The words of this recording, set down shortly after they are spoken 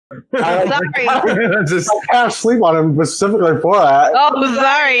Sorry. I can't sleep on him specifically for that. Oh,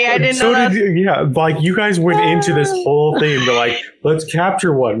 sorry. I didn't know that. Yeah, like you guys went into this whole thing. They're like, let's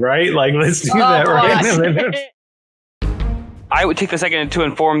capture one, right? Like, let's do that, right? I would take a second to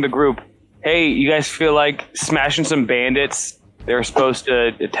inform the group. Hey, you guys feel like smashing some bandits? They're supposed to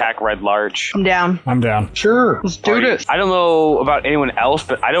attack Red Larch. I'm down. I'm down. Sure. Let's do this. I don't know about anyone else,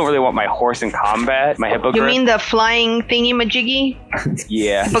 but I don't really want my horse in combat. My hippogriff. You mean the flying thingy-majiggy?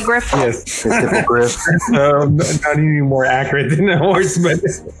 Yeah. Hippogriff? Yes. Hippogriff. Not any more accurate than a horse, but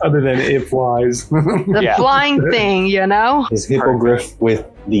other than it flies. The flying thing, you know? His hippogriff with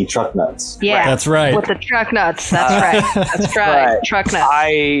the truck nuts. Yeah. That's right. With the truck nuts. That's right. That's right. Truck nuts.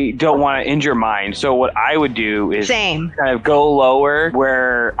 I don't want to injure mine, so what I would do is Same. kind of go lower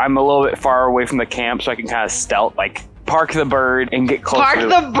where I'm a little bit far away from the camp so I can kind of stealth, like park the bird and get closer. Park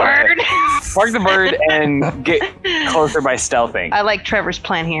the bird. Park the bird and get closer by stealthing. I like Trevor's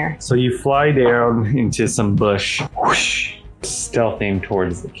plan here. So you fly down into some bush, whoosh, stealthing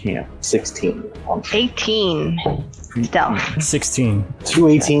towards the camp. 16. 18. Stealth. 16. 2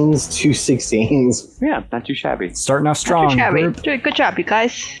 18s, 2 16s. Yeah, not too shabby. Starting off strong. Good job, you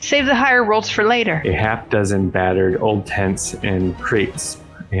guys. Save the higher rolls for later. A half dozen battered old tents and crates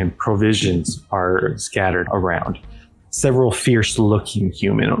and provisions are scattered around. Several fierce-looking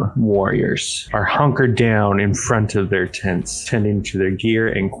human warriors are hunkered down in front of their tents, tending to their gear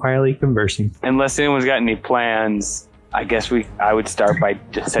and quietly conversing. Unless anyone's got any plans, I guess I would start by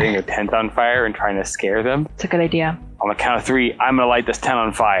just setting a tent on fire and trying to scare them. It's a good idea. On the count of 3, I'm going to light this tent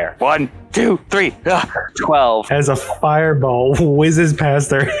on fire. 1, 2, 3. 12. As a fireball whizzes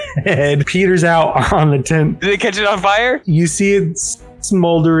past their head, peters out on the tent. Did they catch it on fire? You see it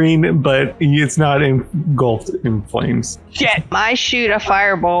smoldering, but it's not engulfed in flames. Shit! I shoot a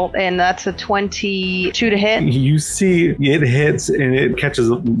firebolt, and that's a 22 to hit. You see it hits, and it catches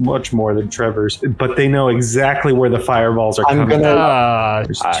much more than Trevor's, but they know exactly where the fireballs are coming from.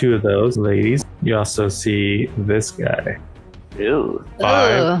 There's 2 of those ladies. You also see this guy. Ew.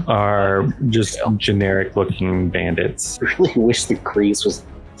 5 are just generic-looking bandits. I really wish the grease was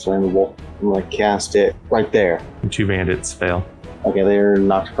flammable. I'm gonna cast it right there. 2 bandits fail. Okay, they're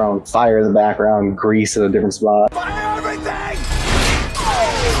knocked prone. Fire in the background, grease at a different spot. Fire everything!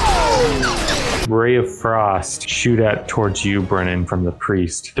 Ray of Frost shoot at towards you, Brennan, from the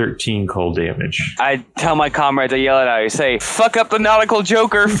priest. 13 cold damage. I tell my comrades, I yell at I say, fuck up the nautical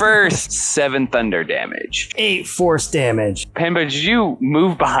joker first. 7 thunder damage. 8 force damage. Panba, did you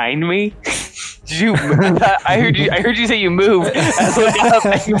move behind me? Did you? I heard you say you moved. I looked up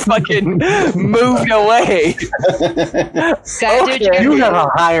and you fucking moved away. You have a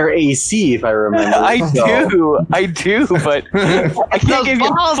higher AC, if I remember. I do, but I can't give you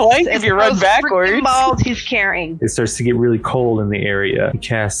a flank if you run backwards. Balls he's carrying. It starts to get really cold in the area. He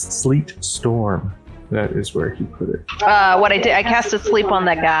casts Sleet Storm. That is where he put it. What I did, I cast a sleep on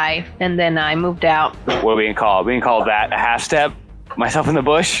that guy, and then I moved out. What are we gonna call it? We can call that a half step. Myself in the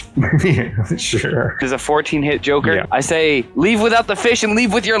bush. Yeah, sure. There's a 14 hit joker. Yeah. I say, leave without the fish and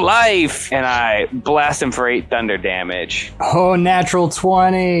leave with your life. And I blast him for 8 thunder damage. Oh, natural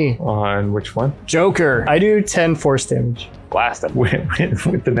 20. On which one? Joker. I do 10 force damage. Blast him.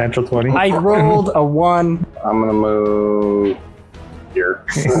 With the natural 20? I rolled a 1. I'm gonna move here.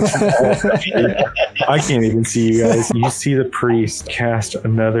 I can't even see you guys. You see the priest cast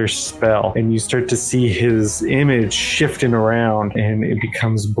another spell, and you start to see his image shifting around, and it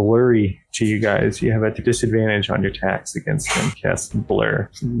becomes blurry to you guys. You have a disadvantage on your attacks against him. Cast blur.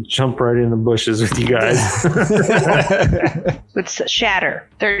 Jump right in the bushes with you guys. With shatter.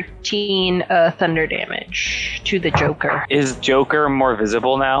 13 thunder damage to the Joker. Is Joker more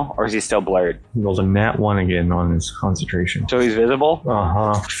visible now, or is he still blurred? He rolls a nat 1 again on his concentration. So he's visible?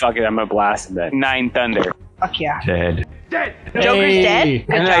 Uh-huh. Fuck it, I'm gonna blast him then. 9 thunder. Fuck yeah. Dead. Joker's dead?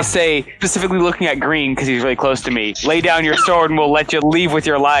 And then I say, specifically looking at Green, because he's really close to me, lay down your sword and we'll let you leave with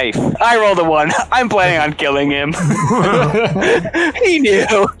your life. I rolled a 1. I'm planning on killing him. He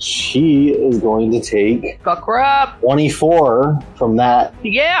knew. She is going to take Fuck her up. 24 from that,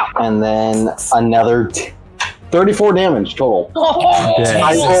 Yeah. and then another 34 damage total. Oh,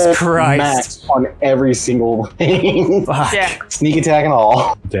 I Jesus rolled Christ. max on every single thing. Fuck. yeah. Sneak attack and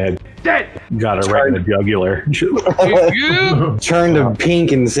all. Dead. Got it right in the jugular. Turn to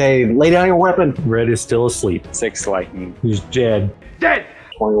Pink and say, lay down your weapon. Red is still asleep. 6 lightning. He's dead.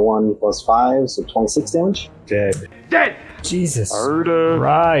 21 plus 5, so 26 damage. Dead. Jesus. Murder.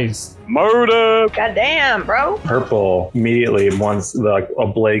 Rise. Murder. Goddamn, bro. Purple immediately, once like a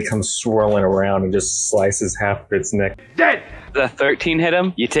blade comes swirling around and just slices half of its neck. The 13 hit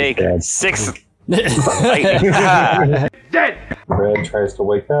him. You take Dead. 6 lightning. Red tries to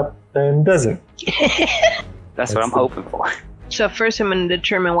wake up, then doesn't. That's what I'm hoping for. So first I'm going to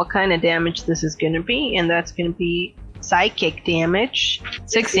determine what kind of damage this is going to be, and that's going to be psychic damage.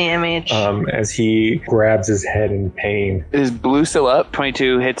 6 damage. As he grabs his head in pain. Is blue still up?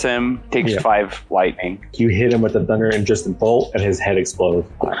 22 hits him, takes 5 lightning. You hit him with the thunder and just a bolt, and his head explodes.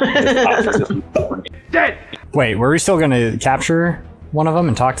 Dead! Wait, were we still going to capture one of them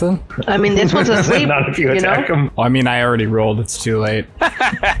and talk to them? I mean, this one's asleep. Not if you attack him. Well, I mean, I already rolled. It's too late.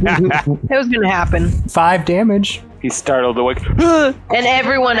 It was going to happen. 5 damage. He's startled awake. And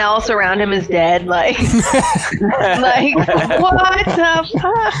everyone else around him is dead. Like, like what the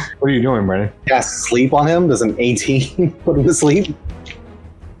fuck? What are you doing, Brennan? Cast sleep on him. Does an 18 put him to sleep?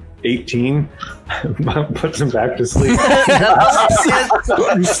 18 puts him back to sleep.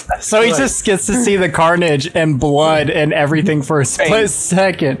 So he just gets to see the carnage and blood and everything for a split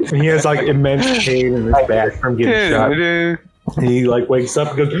second. He has like immense pain in his back from getting shot. He like wakes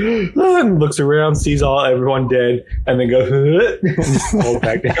up and goes and looks around, sees everyone dead, and then goes and just falls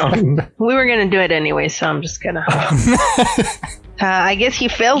back down. We were gonna do it anyway, so I'm just gonna. I guess he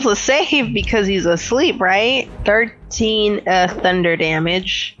fails the save because he's asleep, right? 13 thunder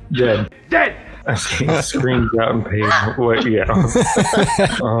damage. Dead. He screams out in pain. What? Yeah.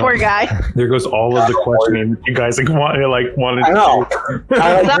 Poor guy. There goes all of the questioning you guys wanted I know.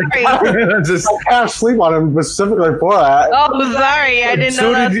 Sorry. Just, I cast sleep on him specifically for that. Oh, sorry. I didn't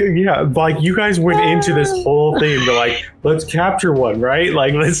know that. like you guys went into this whole thing to like, let's capture one, right?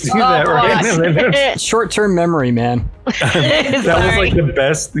 Like, let's do that, right? Short-term memory, man. That was like the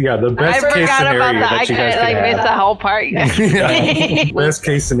best, the best case scenario that you guys could missed have. the whole part. Best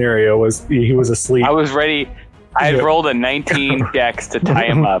case scenario was he was asleep. I was ready. I had rolled a 19 dex to tie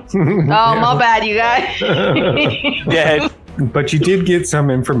him up. Oh, my bad, you guys. Dead. But you did get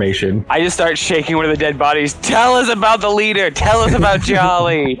some information. I just start shaking one of the dead bodies. Tell us about the leader. Tell us about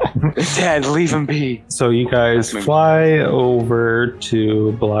Jolly. Dead. Leave him be. So you guys fly over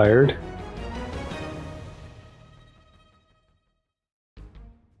to Bliard.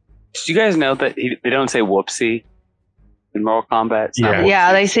 Did you guys know that they don't say whoopsie in Mortal Kombat? It's not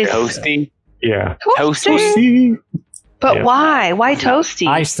Yeah, they say toasty. Yeah. Toasty. But Yeah. why? Why toasty?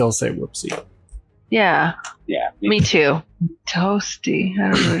 I still say whoopsie. Yeah, Yeah. me too. Toasty.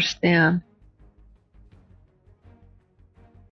 I don't understand.